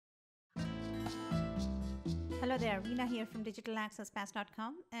Hello there, Veena here from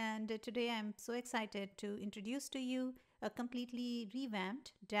digitalaccesspass.com, and today I'm so excited to introduce to you a completely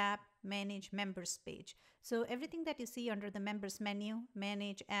revamped DAP Manage Members page. So everything that you see under the Members menu,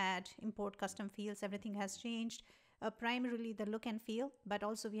 Manage, Add, Import Custom Fields, everything has changed. Primarily the look and feel, but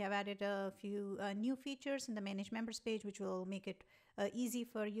also we have added a few new features in the Manage Members page, which will make it easy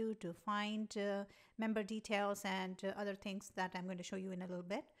for you to find member details and other things that I'm going to show you in a little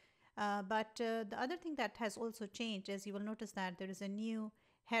bit. But the other thing that has also changed is you will notice that there is a new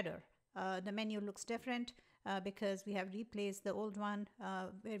header. The menu looks different because we have replaced the old one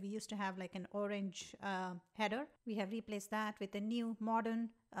where we used to have like an orange header. We have replaced that with a new modern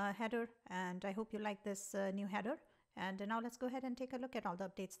header, and I hope you like this new header. And now let's go ahead and take a look at all the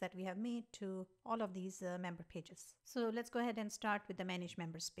updates that we have made to all of these member pages. So let's go ahead and start with the Manage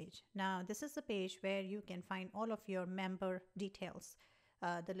Members page. Now this is the page where you can find all of your member details.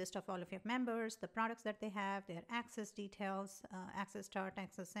 The list of all of your members, the products that they have, their access details, access start,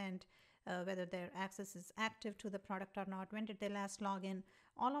 access end, whether their access is active to the product or not, when did they last log in.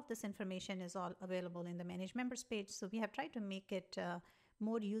 All of this information is all available in the Manage Members page. So we have tried to make it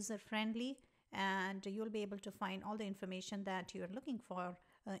more user friendly, and you'll be able to find all the information that you're looking for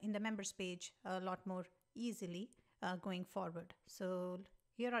in the members page a lot more easily going forward. So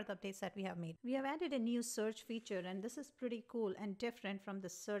here are the updates that we have made. We have added a new search feature, and this is pretty cool and different from the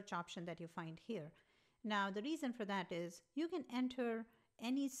search option that you find here. Now, the reason for that is you can enter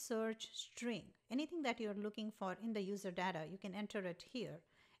any search string, anything that you're looking for in the user data, you can enter it here.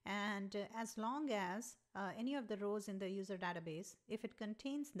 And as long as any of the rows in the user database, if it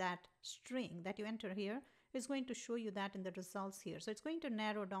contains that string that you enter here, it's going to show you that in the results here. So it's going to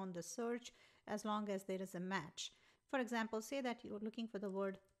narrow down the search as long as there is a match. For example, say that you're looking for the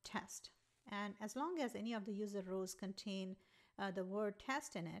word test, and as long as any of the user rows contain the word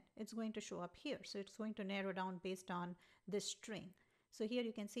test in it, it's going to show up here. So it's going to narrow down based on this string. So here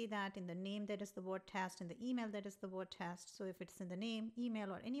you can see that in the name that is the word test, in the email that is the word test. So if it's in the name, email,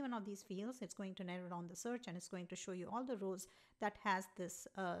 or any one of these fields, it's going to narrow down the search, and it's going to show you all the rows that has this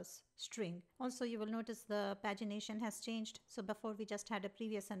string. Also, you will notice the pagination has changed. So before we just had a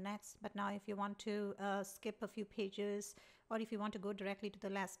previous and next, but now if you want to skip a few pages, or if you want to go directly to the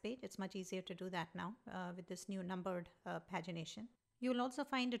last page, it's much easier to do that now with this new numbered pagination. You will also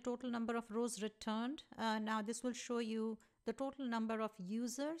find a total number of rows returned. Now this will show you the total number of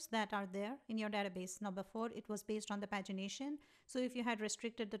users that are there in your database. Now before it was based on the pagination. So if you had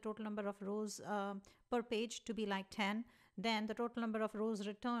restricted the total number of rows per page to be like 10, then the total number of rows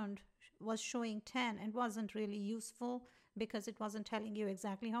returned was showing 10 and wasn't really useful because it wasn't telling you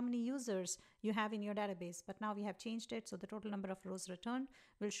exactly how many users you have in your database. But now we have changed it. So the total number of rows returned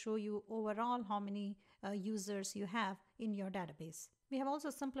will show you overall how many users you have in your database. We have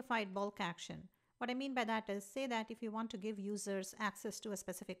also simplified bulk action. What I mean by that is, say that if you want to give users access to a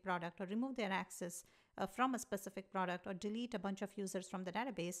specific product or remove their access from a specific product or delete a bunch of users from the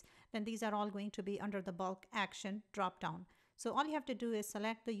database, then these are all going to be under the bulk action dropdown. So all you have to do is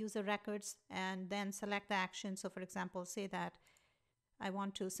select the user records and then select the action. So for example, say that I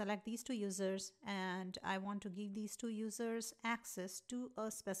want to select these two users and I want to give these two users access to a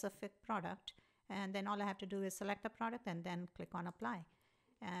specific product. And then all I have to do is select the product and then click on apply.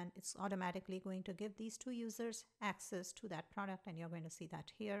 And it's automatically going to give these two users access to that product, and you're going to see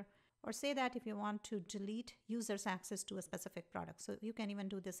that here. Or say that if you want to delete users' access to a specific product, so you can even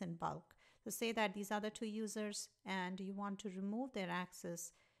do this in bulk. So say that these are the two users and you want to remove their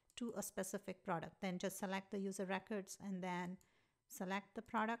access to a specific product, then just select the user records and then select the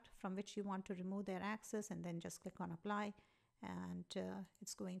product from which you want to remove their access, and then just click on apply, and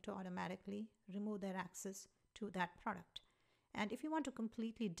it's going to automatically remove their access to that product. And if you want to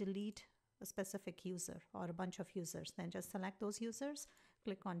completely delete a specific user or a bunch of users, then just select those users,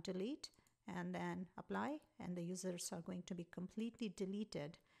 click on delete, and then apply, and the users are going to be completely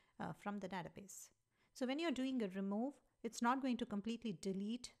deleted from the database. So when you're doing a remove, it's not going to completely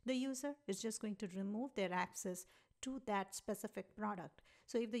delete the user, it's just going to remove their access to that specific product.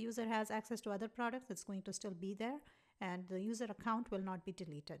 So if the user has access to other products, it's going to still be there, and the user account will not be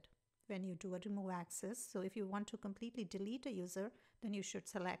deleted when you do a remove access. So if you want to completely delete a user, then you should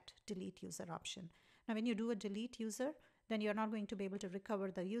select delete user option. Now when you do a delete user, then you're not going to be able to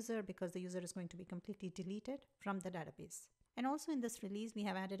recover the user because the user is going to be completely deleted from the database. And also in this release, we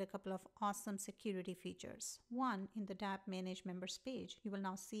have added a couple of awesome security features. One, in the DAP Manage Members page, you will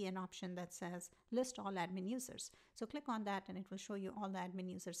now see an option that says list all admin users. So click on that and it will show you all the admin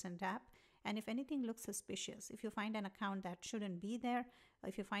users in DAP. And if anything looks suspicious, if you find an account that shouldn't be there,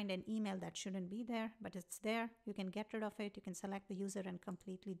 if you find an email that shouldn't be there, but it's there, you can get rid of it. You can select the user and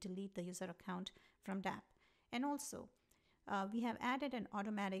completely delete the user account from DAP. And also, we have added an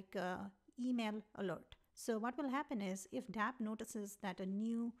automatic email alert. So what will happen is if DAP notices that a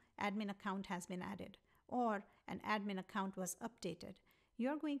new admin account has been added or an admin account was updated,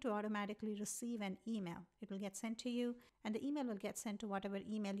 you're going to automatically receive an email. It will get sent to you, and the email will get sent to whatever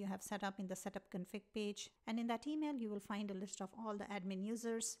email you have set up in the setup config page. And in that email, you will find a list of all the admin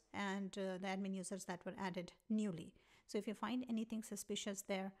users and the admin users that were added newly. So if you find anything suspicious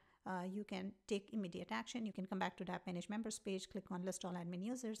there, you can take immediate action. You can come back to DAP Manage Members page, click on List All Admin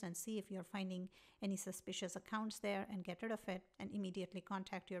Users, and see if you're finding any suspicious accounts there and get rid of it, and immediately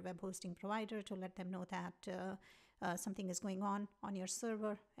contact your web hosting provider to let them know that something is going on your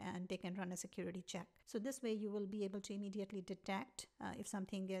server and they can run a security check. So this way you will be able to immediately detect if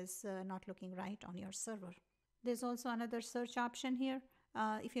something is not looking right on your server. There's also another search option here.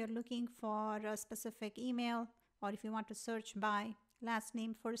 If you're looking for a specific email, or if you want to search by last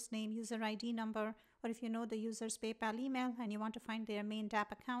name, first name, user ID number, or if you know the user's PayPal email and you want to find their main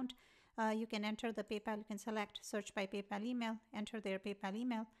DAP account, you can enter the PayPal, you can select search by PayPal email, enter their PayPal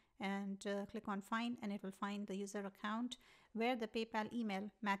email, and click on find, and it will find the user account where the PayPal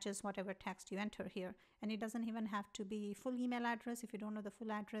email matches whatever text you enter here. And it doesn't even have to be full email address. If you don't know the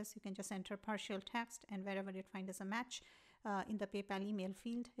full address, you can just enter partial text, and wherever it finds a match in the PayPal email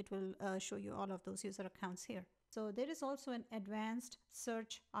field, it will show you all of those user accounts here. So there is also an advanced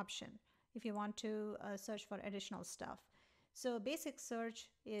search option if you want to search for additional stuff. So basic search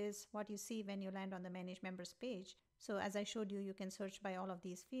is what you see when you land on the Manage Members page. So as I showed you, you can search by all of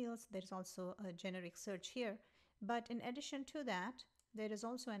these fields. There's also a generic search here. But in addition to that, there is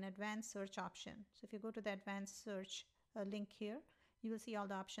also an advanced search option. So if you go to the advanced search link here, you will see all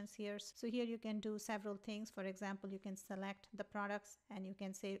the options here. So here you can do several things. For example, you can select the products and you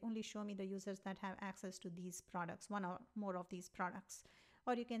can say only show me the users that have access to these products, one or more of these products.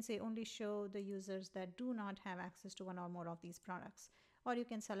 Or you can say only show the users that do not have access to one or more of these products. Or you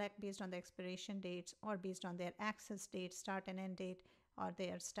can select based on the expiration dates, or based on their access date, start and end date, or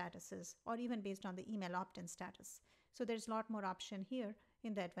their statuses, or even based on the email opt-in status. So there's a lot more option here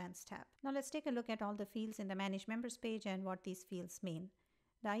in the advanced tab. Now let's take a look at all the fields in the Manage Members page and what these fields mean.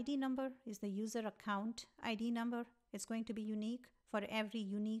 The ID number is the user account ID number. It's going to be unique for every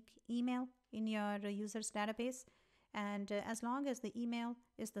unique email in your user's database. And as long as the email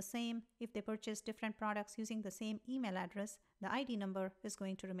is the same, if they purchase different products using the same email address, the ID number is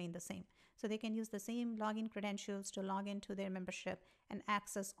going to remain the same. So they can use the same login credentials to log into their membership and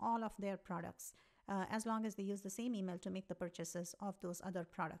access all of their products, as long as they use the same email to make the purchases of those other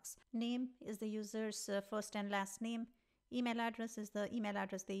products. Name is the user's first and last name. Email address is the email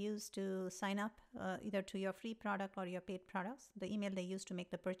address they use to sign up either to your free product or your paid products. The email they use to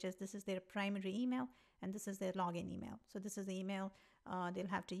make the purchase, this is their primary email, and this is their login email. So this is the email they'll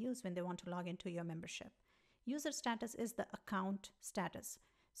have to use when they want to log into your membership. User status is the account status.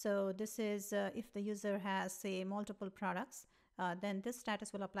 So this is if the user has, say, multiple products, then this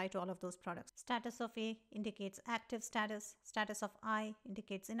status will apply to all of those products. Status of A indicates active status. Status of I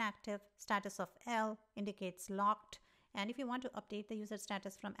indicates inactive. Status of L indicates locked. And if you want to update the user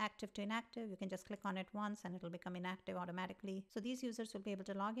status from active to inactive, you can just click on it once and it will become inactive automatically. So these users will be able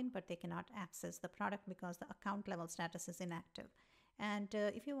to log in, but they cannot access the product because the account level status is inactive. And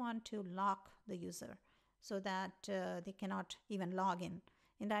if you want to lock the user so that they cannot even log in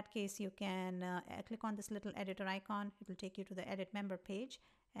that case, you can click on this little editor icon. It will take you to the edit member page.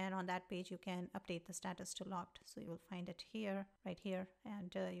 And on that page, you can update the status to locked. So you will find it here, right here,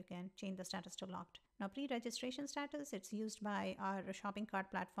 and you can change the status to locked. Now, pre-registration status, it's used by our shopping cart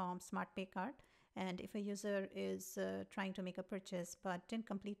platform, SmartPay Cart. And if a user is trying to make a purchase but didn't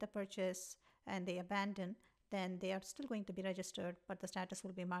complete the purchase and they abandon, then they are still going to be registered, but the status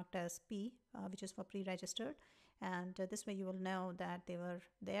will be marked as P, which is for pre-registered. And this way you will know that they were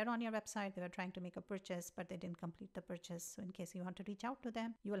there on your website, they were trying to make a purchase, but they didn't complete the purchase. So in case you want to reach out to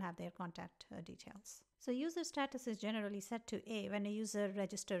them, you will have their contact details. So user status is generally set to A when a user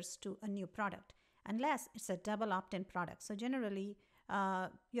registers to a new product, unless it's a double opt-in product. So generally,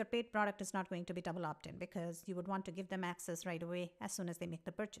 your paid product is not going to be double opt-in because you would want to give them access right away as soon as they make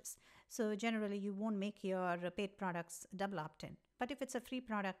the purchase. So generally, you won't make your paid products double opt-in. But if it's a free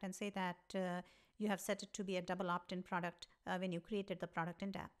product and say that you have set it to be a double opt-in product when you created the product in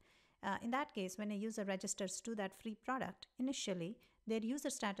DAP. In that case, when a user registers to that free product, initially, their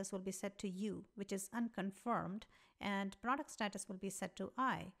user status will be set to U, which is unconfirmed, and product status will be set to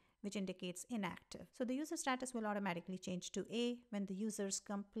I, which indicates inactive. So the user status will automatically change to A when the users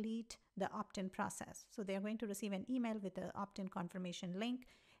complete the opt-in process. So they are going to receive an email with the opt-in confirmation link.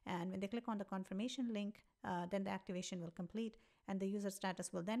 And when they click on the confirmation link, then the activation will complete and the user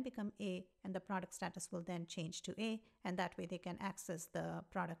status will then become A, and the product status will then change to A, and that way they can access the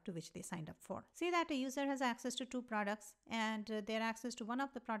product to which they signed up for. Say that a user has access to 2 products, and their access to one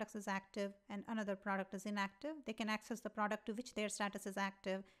of the products is active and another product is inactive. They can access the product to which their status is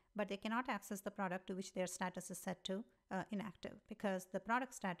active, but they cannot access the product to which their status is set to inactive, because the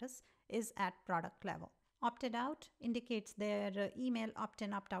product status is at product level. Opted out indicates their email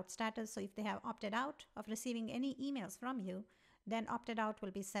opt-in, opt-out status. So if they have opted out of receiving any emails from you, then opted out will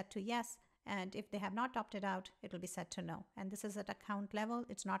be set to yes. And if they have not opted out, it will be set to no. And this is at account level.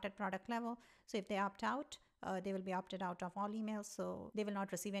 It's not at product level. So if they opt out, they will be opted out of all emails. So they will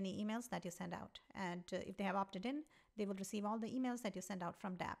not receive any emails that you send out. And if they have opted in, they will receive all the emails that you send out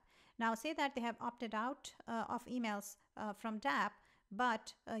from DAP. Now say that they have opted out of emails from DAP,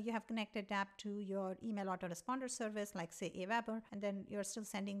 but you have connected DAP to your email autoresponder service, like say Aweber, and then you're still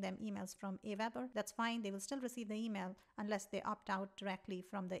sending them emails from Aweber. That's fine. They will still receive the email unless they opt out directly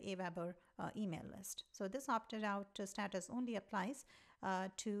from the Aweber email list. So this opted out status only applies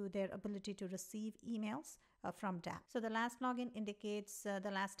to their ability to receive emails from DAP. So the last login indicates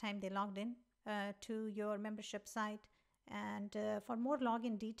the last time they logged in to your membership site. And for more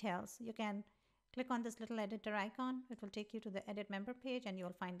login details, you can click on this little editor icon. It will take you to the edit member page, and you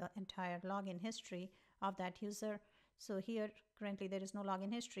will find the entire login history of that user. So here currently there is no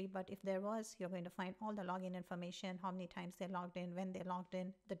login history, but if there was, you're going to find all the login information, how many times they logged in, when they logged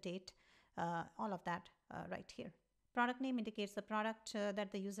in, the date, all of that right here. Product name indicates the product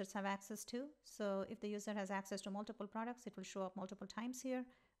that the users have access to. So if the user has access to multiple products, it will show up multiple times here.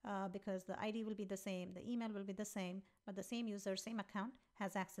 Because the ID will be the same, the email will be the same, but the same user, same account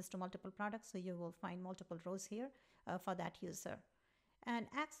has access to multiple products. So you will find multiple rows here for that user. And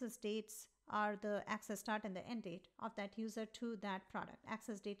access dates are the access start and the end date of that user to that product.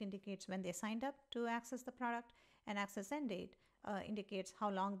 Access date indicates when they signed up to access the product, and access end date indicates how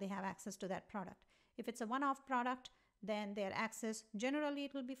long they have access to that product. If it's a one-off product, then their access, generally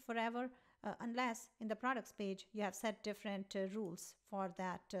it will be forever, unless in the products page you have set different rules for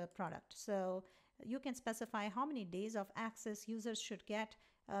that product. So you can specify how many days of access users should get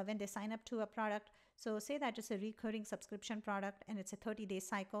when they sign up to a product. So say that it's a recurring subscription product and it's a 30-day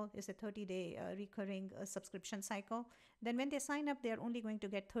cycle, it's a 30-day recurring subscription cycle. Then when they sign up, they're only going to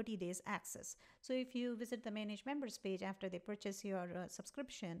get 30 days access. So if you visit the Manage Members page after they purchase your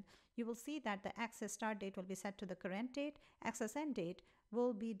subscription, you will see that the access start date will be set to the current date. Access end date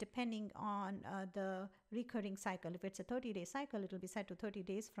will be depending on the recurring cycle. If it's a 30-day cycle, it will be set to 30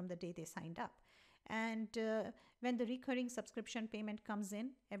 days from the day they signed up. And when the recurring subscription payment comes in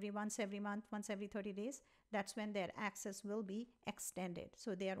once every month, once every 30 days, that's when their access will be extended.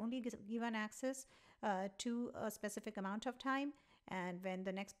 So they are only given access to a specific amount of time. And when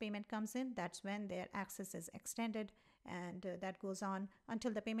the next payment comes in, that's when their access is extended. And that goes on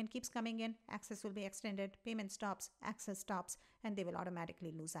until the payment keeps coming in, access will be extended, payment stops, access stops, and they will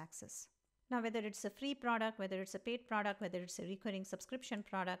automatically lose access. Now, whether it's a free product, whether it's a paid product, whether it's a recurring subscription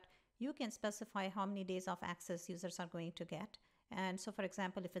product, you can specify how many days of access users are going to get. And so, for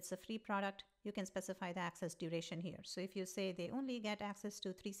example, if it's a free product, you can specify the access duration here. So if you say they only get access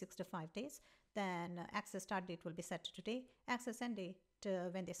to 365 days, then access start date will be set to today. Access end date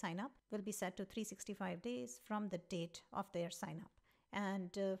when they sign up will be set to 365 days from the date of their sign up.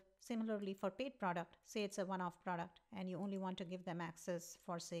 And similarly for paid product, say it's a one-off product and you only want to give them access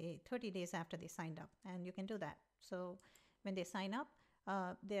for say 30 days after they signed up, and you can do that. So when they sign up,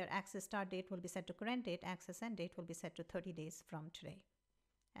 their access start date will be set to current date, access end date will be set to 30 days from today.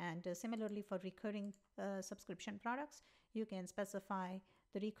 And similarly for recurring subscription products, you can specify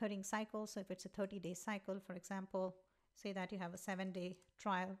the recurring cycle. So if it's a 30-day cycle, for example, say that you have a 7-day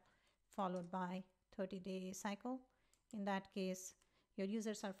trial followed by 30-day cycle. In that case, your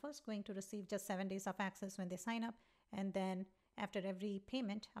users are first going to receive just 7 days of access when they sign up, and then after every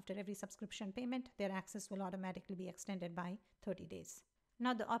payment, after every subscription payment, their access will automatically be extended by 30 days.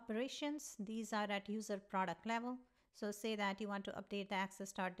 Now the operations, these are at user product level. So say that you want to update the access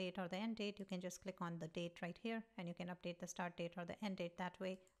start date or the end date, you can just click on the date right here and you can update the start date or the end date that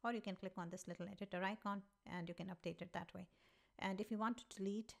way, or you can click on this little editor icon and you can update it that way. And if you want to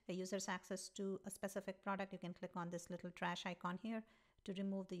delete a user's access to a specific product, you can click on this little trash icon here to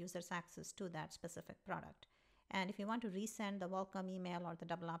remove the user's access to that specific product. And if you want to resend the welcome email or the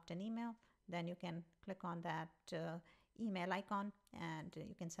double opt-in email, then you can click on that email icon and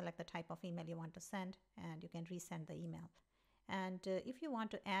you can select the type of email you want to send and you can resend the email. And if you want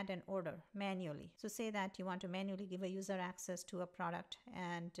to add an order manually, so say that you want to manually give a user access to a product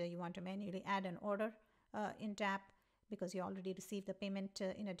and you want to manually add an order in DAP because you already received the payment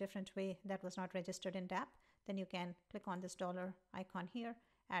in a different way that was not registered in DAP, then you can click on this dollar icon here,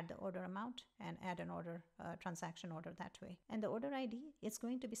 add the order amount, and add an order, transaction order that way. And the order ID is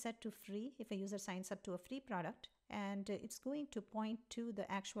going to be set to free if a user signs up to a free product, and it's going to point to the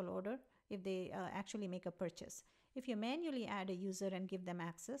actual order if they actually make a purchase. If you manually add a user and give them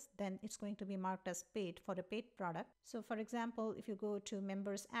access, then it's going to be marked as paid for a paid product. So for example, if you go to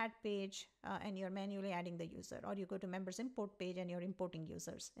members add page and you're manually adding the user, or you go to members import page and you're importing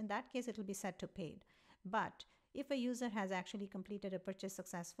users, in that case, it will be set to paid. But if a user has actually completed a purchase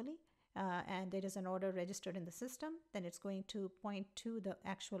successfully and there is an order registered in the system, then it's going to point to the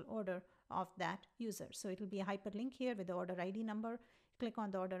actual order of that user. So it will be a hyperlink here with the order ID number. Click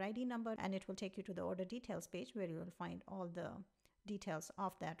on the order ID number and it will take you to the order details page where you will find all the details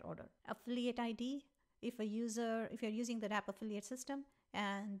of that order. Affiliate ID, if you're using the DAP affiliate system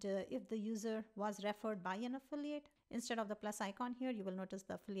and if the user was referred by an affiliate, instead of the plus icon here, you will notice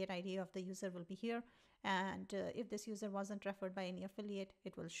the affiliate ID of the user will be here. And if this user wasn't referred by any affiliate,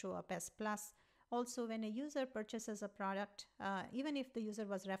 it will show up as plus. Also, when a user purchases a product, even if the user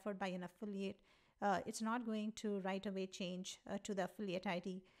was referred by an affiliate, it's not going to right away change to the affiliate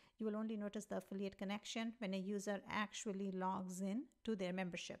ID. You will only notice the affiliate connection when a user actually logs in to their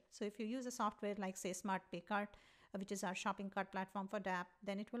membership. So if you use a software like say Smart Pay Cart, which is our shopping cart platform for DAP,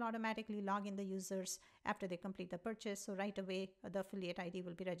 then it will automatically log in the users after they complete the purchase. So right away, the affiliate ID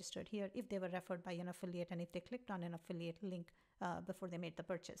will be registered here if they were referred by an affiliate and if they clicked on an affiliate link before they made the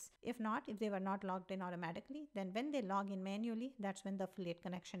purchase. If not, if they were not logged in automatically, then when they log in manually, that's when the affiliate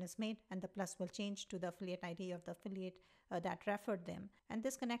connection is made and the plus will change to the affiliate ID of the affiliate that referred them. And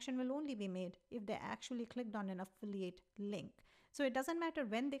this connection will only be made if they actually clicked on an affiliate link. So it doesn't matter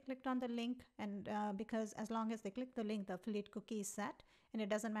when they clicked on the link, and because as long as they click the link, the affiliate cookie is set, and it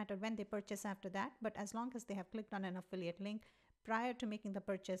doesn't matter when they purchase after that, but as long as they have clicked on an affiliate link prior to making the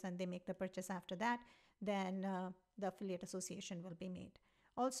purchase and they make the purchase after that, then the affiliate association will be made.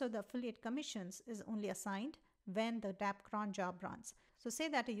 Also, the affiliate commissions is only assigned when the DAP cron job runs. So say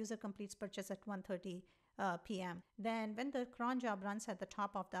that a user completes purchase at 1:30 p.m. Then when the cron job runs at the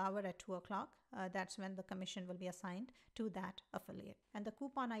top of the hour at 2 o'clock, that's when the commission will be assigned to that affiliate. And the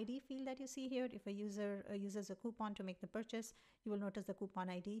coupon ID field that you see here, if a user uses a coupon to make the purchase, you will notice the coupon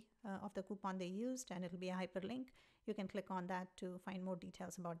ID of the coupon they used, and it will be a hyperlink. You can click on that to find more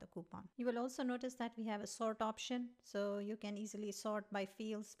details about the coupon. You will also notice that we have a sort option, so you can easily sort by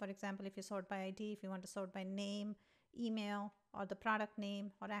fields. For example, if you sort by ID, if you want to sort by name, email, or the product name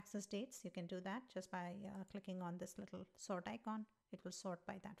or access dates, you can do that just by clicking on this little sort icon. It will sort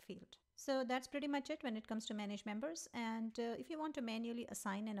by that field. So that's pretty much it when it comes to manage members. And if you want to manually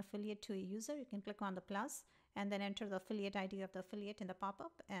assign an affiliate to a user, you can click on the plus and then enter the affiliate ID of the affiliate in the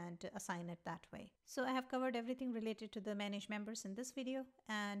pop-up and assign it that way. So I have covered everything related to the manage members in this video,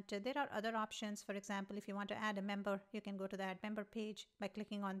 and there are other options. For example, if you want to add a member, you can go to the add member page by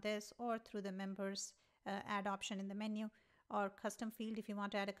clicking on this, or through the members add option in the menu, or custom field. If you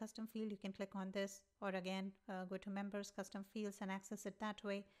want to add a custom field, you can click on this, or again go to members custom fields and access it that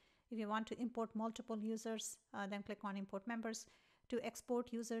way. If you want to import multiple users, then click on import members. To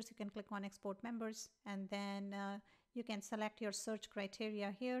export users, you can click on export members, and then you can select your search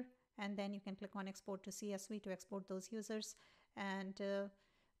criteria here, and then you can click on export to CSV to export those users. And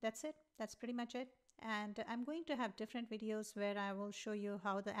that's it. That's pretty much it. And I'm going to have different videos where I will show you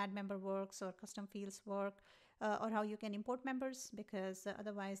how the add member works or custom fields work, or how you can import members, because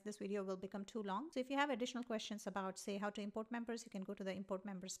otherwise this video will become too long. So if you have additional questions about, say, how to import members, you can go to the import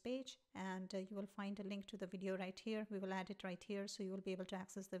members page, and you will find a link to the video right here. We will add it right here, so you will be able to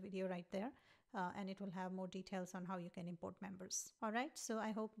access the video right there, and it will have more details on how you can import members. All right, so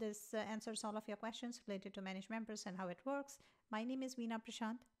I hope this answers all of your questions related to manage members and how it works. My name is Veena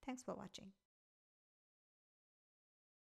Prashant. Thanks for watching.